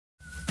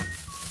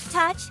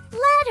Touch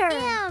letter.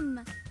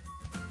 M.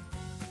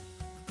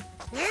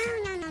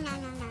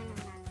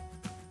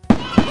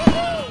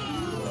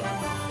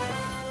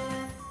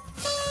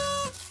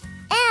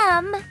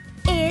 M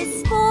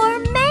is for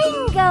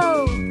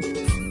mango.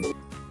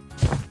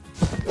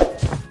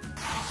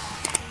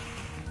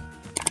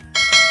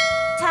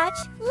 Touch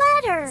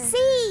letter.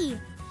 C.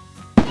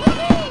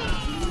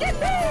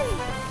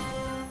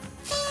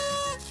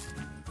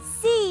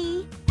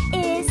 C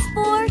is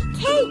for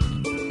cake.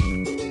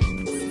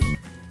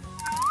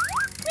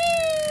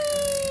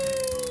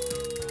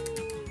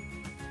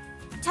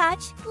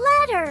 Touch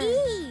letter. E.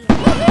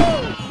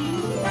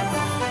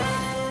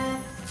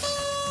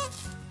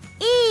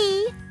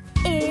 E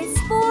is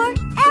for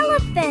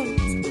elephant.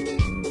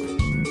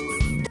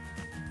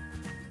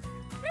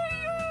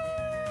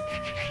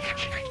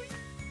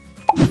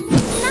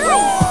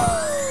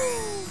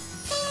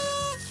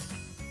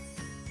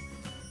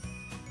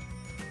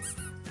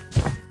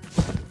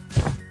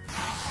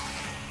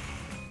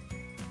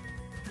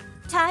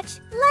 Touch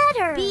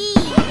letter. B.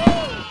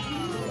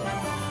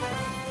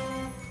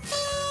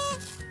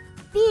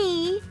 B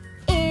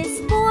is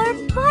for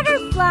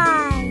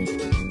butterfly.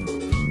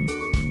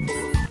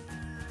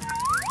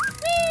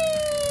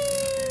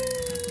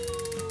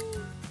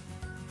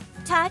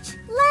 Touch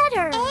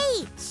letter.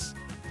 H.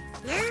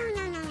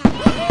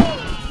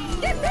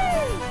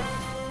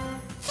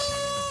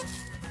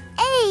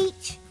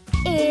 H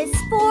is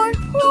for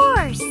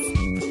horse.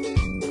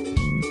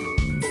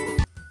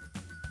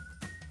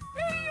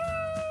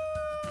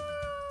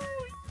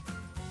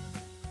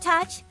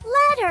 Touch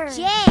letter.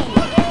 J.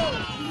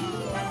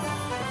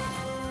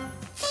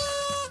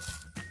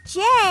 J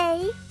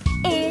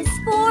is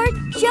for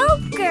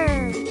joker.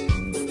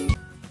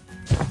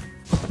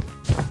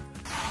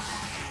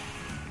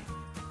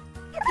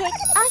 Pick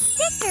a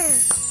sticker.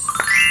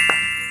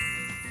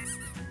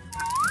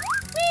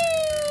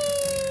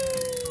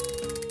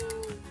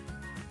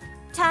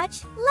 Touch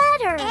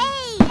letter.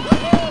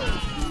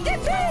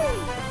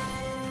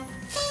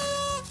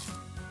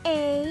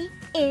 A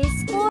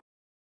is for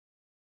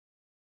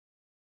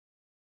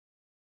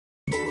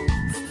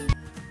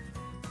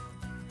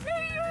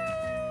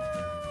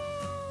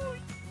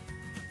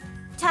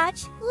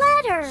touch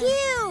letter. Q.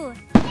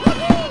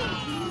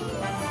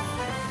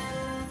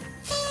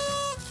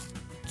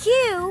 Q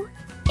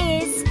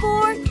is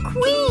for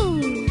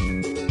queen.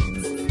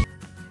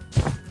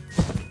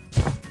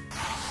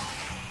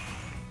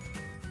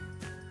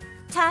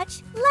 Touch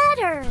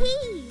letter. P.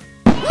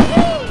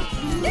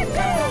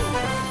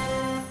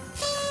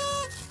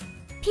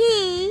 P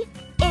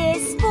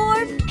is for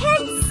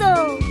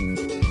pencil.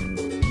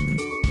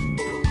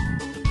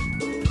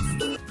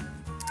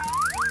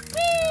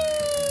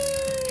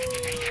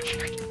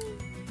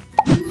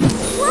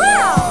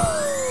 Wow!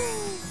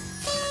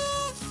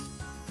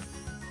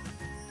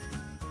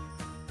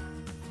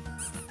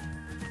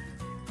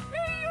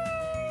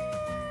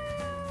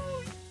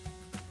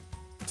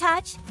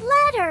 Touch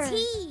letter. T.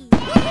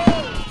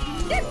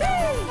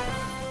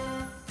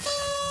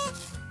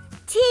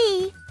 T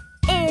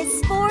is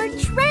for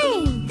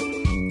train.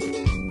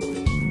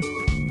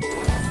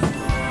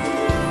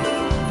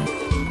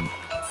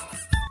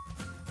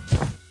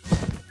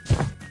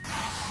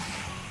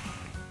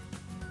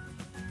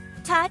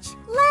 Touch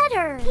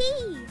letter. P.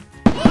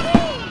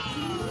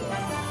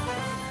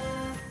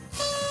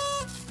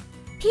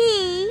 P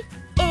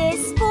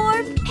is for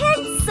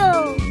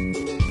pencil.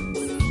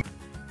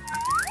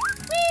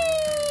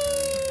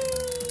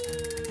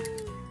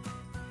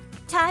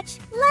 Touch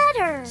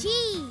letter. G.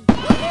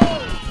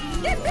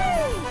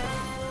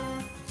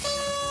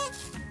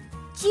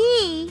 G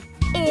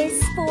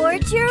is for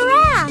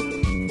giraffe.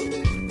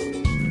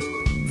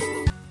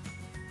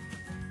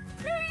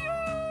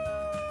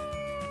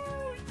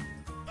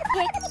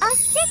 Pick a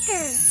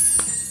sticker.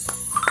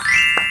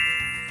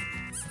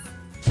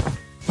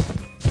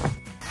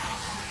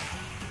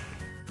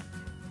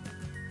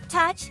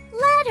 Touch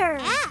letter.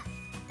 F.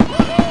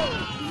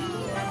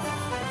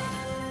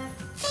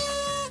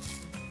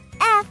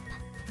 F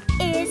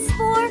is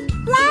for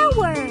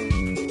flower.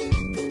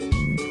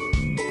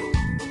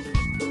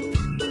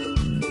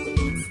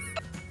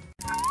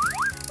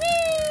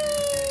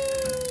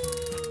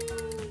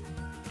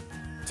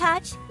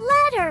 Touch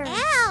letter.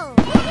 L.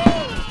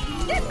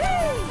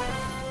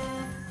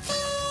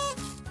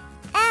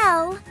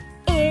 L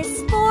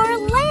is for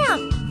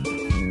lamp.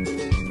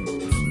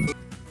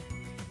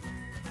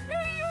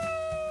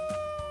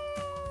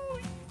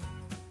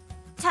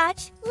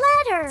 Touch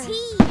letter. T.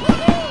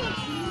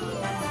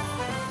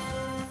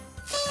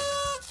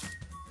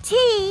 T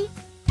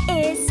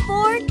is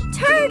for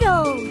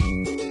turtle.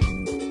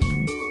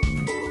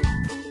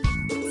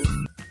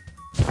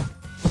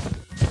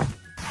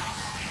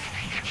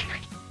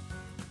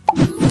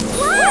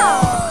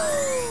 Wow!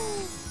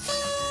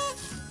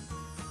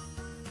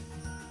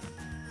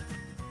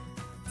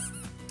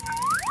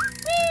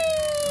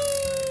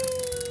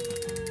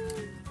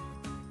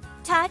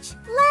 Touch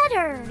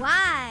letter.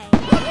 Y.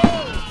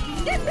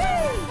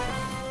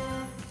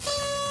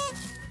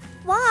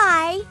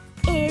 Y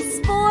is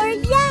for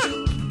yak.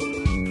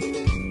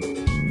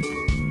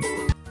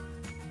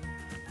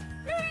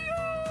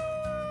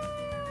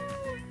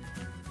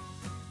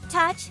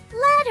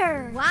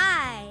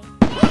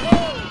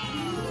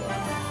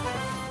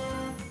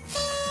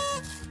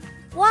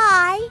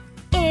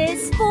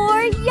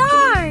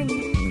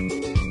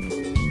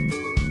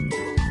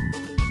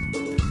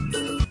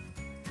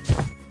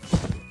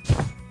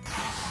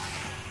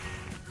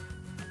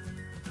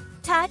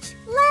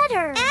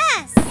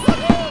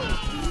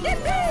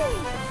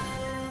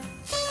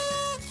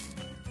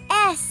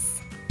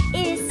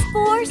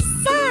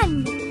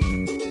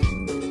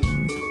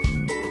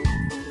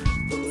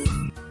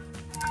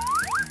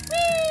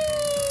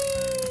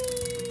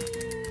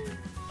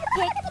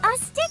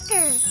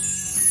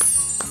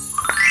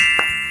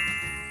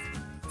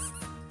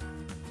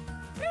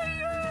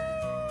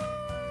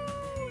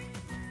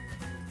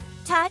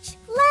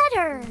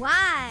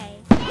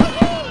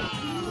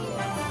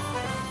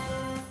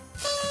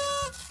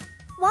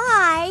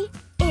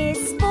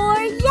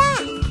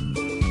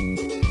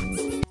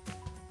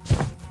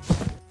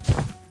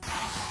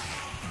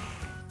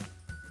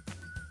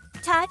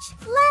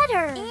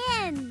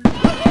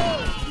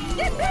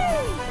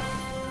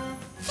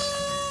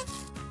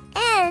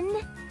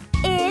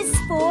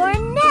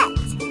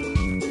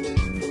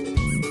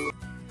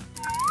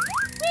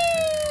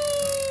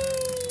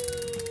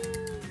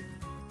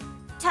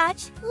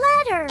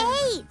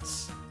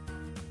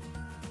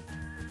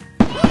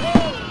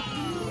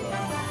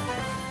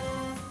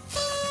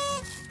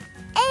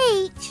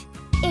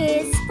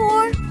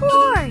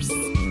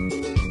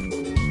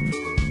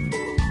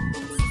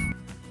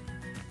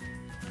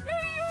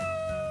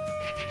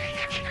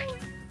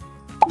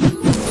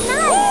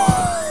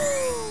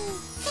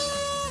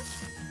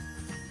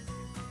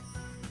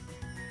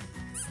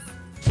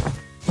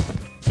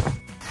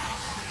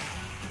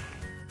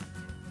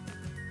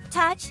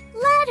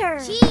 letter.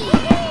 G.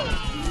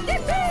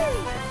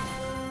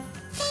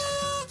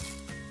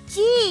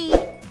 G